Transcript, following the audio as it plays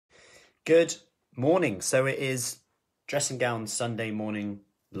Good morning. So it is dressing gown Sunday morning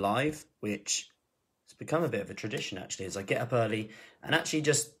live, which has become a bit of a tradition actually, as I get up early and actually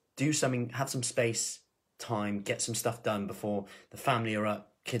just do something, have some space, time, get some stuff done before the family are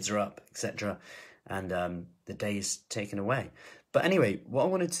up, kids are up, etc. And the day's taken away. But anyway, what I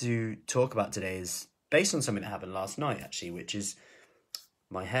wanted to talk about today is based on something that happened last night actually, which is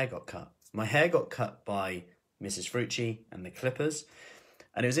my hair got cut. My hair got cut by Mrs. Fruci and the clippers.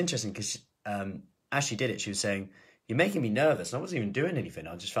 And it was interesting because as she did it, she was saying, "You're making me nervous." And I wasn't even doing anything.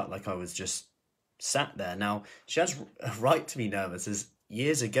 I just felt like I was just sat there. Now, she has a right to be nervous, as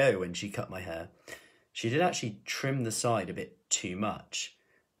years ago when she cut my hair, she did actually trim the side a bit too much.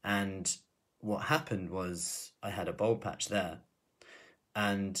 And what happened was I had a bald patch there.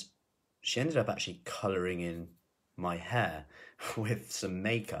 And she ended up actually colouring in my hair with some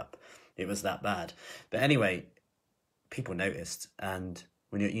makeup. It was that bad. But anyway, people noticed, and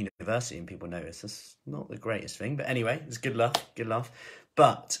when you're at university and people notice, that's not the greatest thing. But anyway, it's good laugh.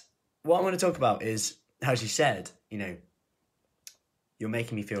 But what I want to talk about is how she said, you're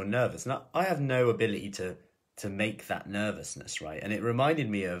making me feel nervous. Now, I have no ability to make that nervousness, right? And it reminded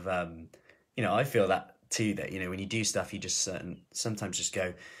me of, I feel that too, that, when you do stuff, you just sometimes just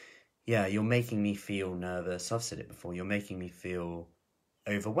go, yeah, you're making me feel nervous. I've said it before. You're making me feel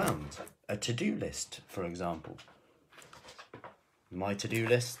overwhelmed. A to-do list, for example. My to-do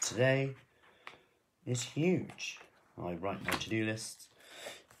list today is huge. I write my to-do list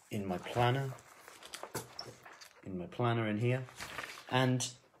in my planner in here. And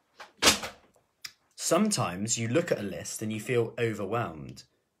sometimes you look at a list and you feel overwhelmed,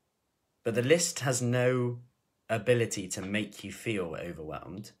 but the list has no ability to make you feel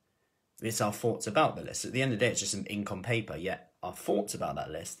overwhelmed. It's our thoughts about the list. At the end of the day, it's just some ink on paper, yet our thoughts about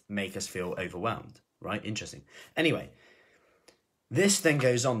that list make us feel overwhelmed, right? Interesting. Anyway, this then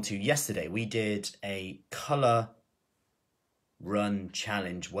goes on to yesterday. We did a colour run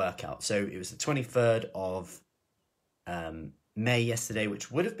challenge workout. So it was the 23rd of May yesterday, which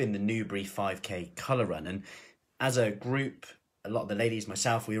would have been the Newbury 5K colour run. And as a group, a lot of the ladies,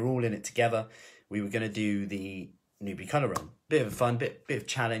 myself, we were all in it together. We were going to do the Newbury colour run. Bit of a fun, bit of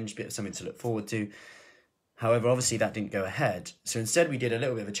challenge, bit of something to look forward to. However, obviously that didn't go ahead. So instead we did a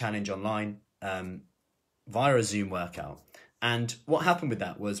little bit of a challenge online via a Zoom workout. And what happened with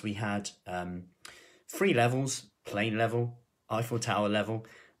that was we had 3 levels: plain level, Eiffel Tower level,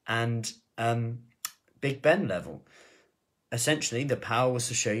 and Big Ben level. Essentially, the power was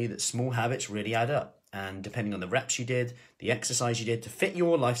to show you that small habits really add up. And depending on the reps you did, the exercise you did, to fit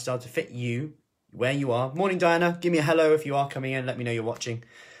your lifestyle, to fit you, where you are. Morning, Diana. Give me a hello if you are coming in. Let me know you're watching.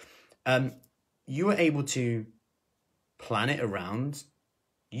 You were able to plan it around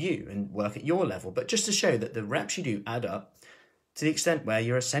you and work at your level, but just to show that the reps you do add up to the extent where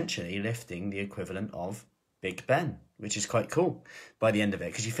you're essentially lifting the equivalent of Big Ben, which is quite cool by the end of it,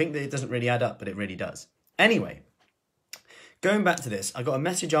 because you think that it doesn't really add up, but it really does. Anyway, going back to this, I got a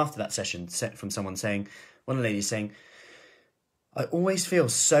message after that session from someone saying, one of the ladies saying, "I always feel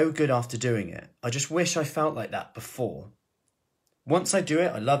so good after doing it. I just wish I felt like that before. Once I do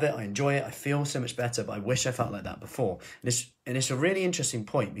it, I love it, I enjoy it, I feel so much better, but I wish I felt like that before." And it's a really interesting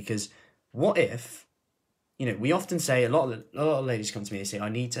point, because what if, we often say, a lot of ladies come to me, they say, I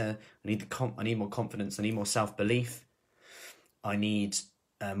need more confidence, I need more self-belief, I need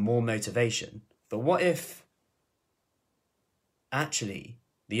more motivation. But what if actually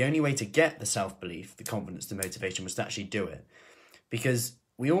the only way to get the self-belief, the confidence, the motivation was to actually do it? Because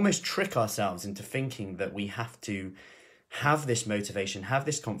we almost trick ourselves into thinking that we have to have this motivation, have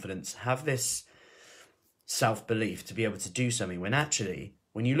this confidence, have this self-belief to be able to do something, when actually,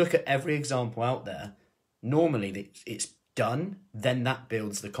 when you look at every example out there, normally it's done, then that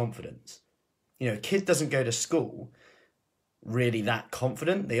builds the confidence. A kid doesn't go to school really that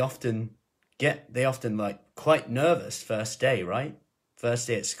confident. They often like quite nervous first day, right? First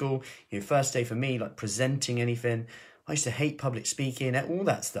day at school, first day for me, like presenting anything. I used to hate public speaking, all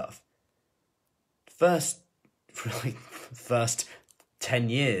that stuff. First 10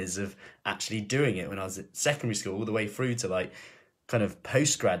 years of actually doing it when I was at secondary school, all the way through to like kind of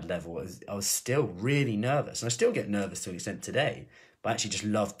post-grad level, I was still really nervous. And I still get nervous to an extent today, but I actually just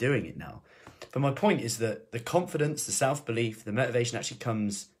love doing it now. But my point is that the confidence, the self-belief, the motivation actually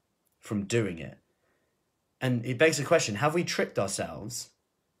comes from doing it. And it begs the question, have we tricked ourselves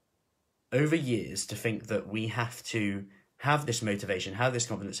over years to think that we have to have this motivation, have this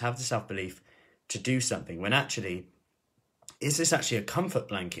confidence, have the self-belief to do something, when actually, is this actually a comfort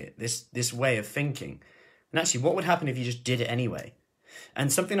blanket, this way of thinking? And actually, what would happen if you just did it anyway?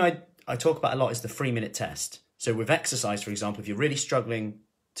 And something I talk about a lot is the 3-minute test. So with exercise, for example, if you're really struggling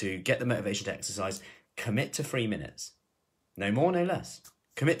to get the motivation to exercise, commit to 3 minutes. No more, no less.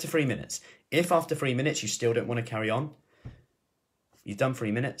 Commit to 3 minutes. If after 3 minutes you still don't want to carry on, you've done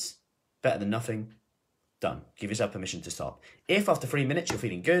 3 minutes, better than nothing, done. Give yourself permission to stop. If after 3 minutes you're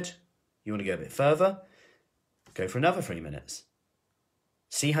feeling good, you want to go a bit further, go for another 3 minutes.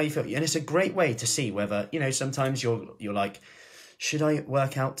 See how you feel. And it's a great way to see whether, sometimes you're like, should I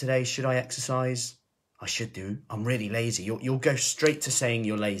work out today? Should I exercise? I should do. I'm really lazy. You'll go straight to saying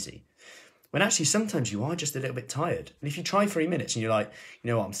you're lazy. When actually sometimes you are just a little bit tired. And if you try 3 minutes and you're like, you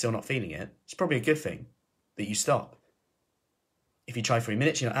know what, I'm still not feeling it, it's probably a good thing that you stop. If you try 3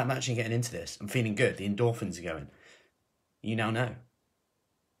 minutes, you're like, I'm actually getting into this. I'm feeling good. The endorphins are going. You now know.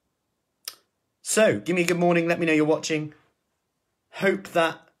 So, give me a good morning. Let me know you're watching. Hope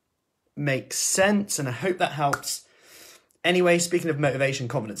that makes sense and I hope that helps. Anyway, speaking of motivation,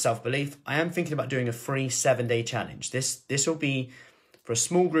 confidence, self-belief, I am thinking about doing a free 7-day challenge. This will be for a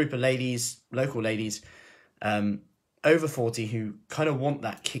small group of ladies, local ladies, over 40 who kind of want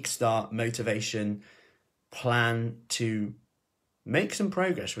that kickstart motivation plan to make some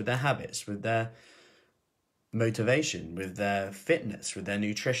progress with their habits, with their motivation, with their fitness, with their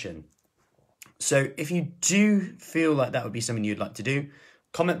nutrition. So if you do feel like that would be something you'd like to do,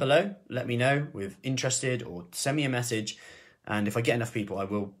 comment below, let me know with interested or send me a message. And if I get enough people, I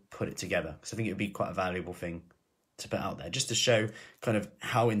will put it together because I think it would be quite a valuable thing to put out there just to show kind of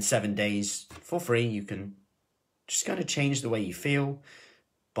how in 7 days for free you can just kind of change the way you feel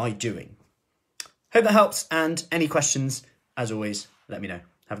by doing. Hope that helps. And any questions, as always, let me know.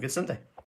 Have a good Sunday.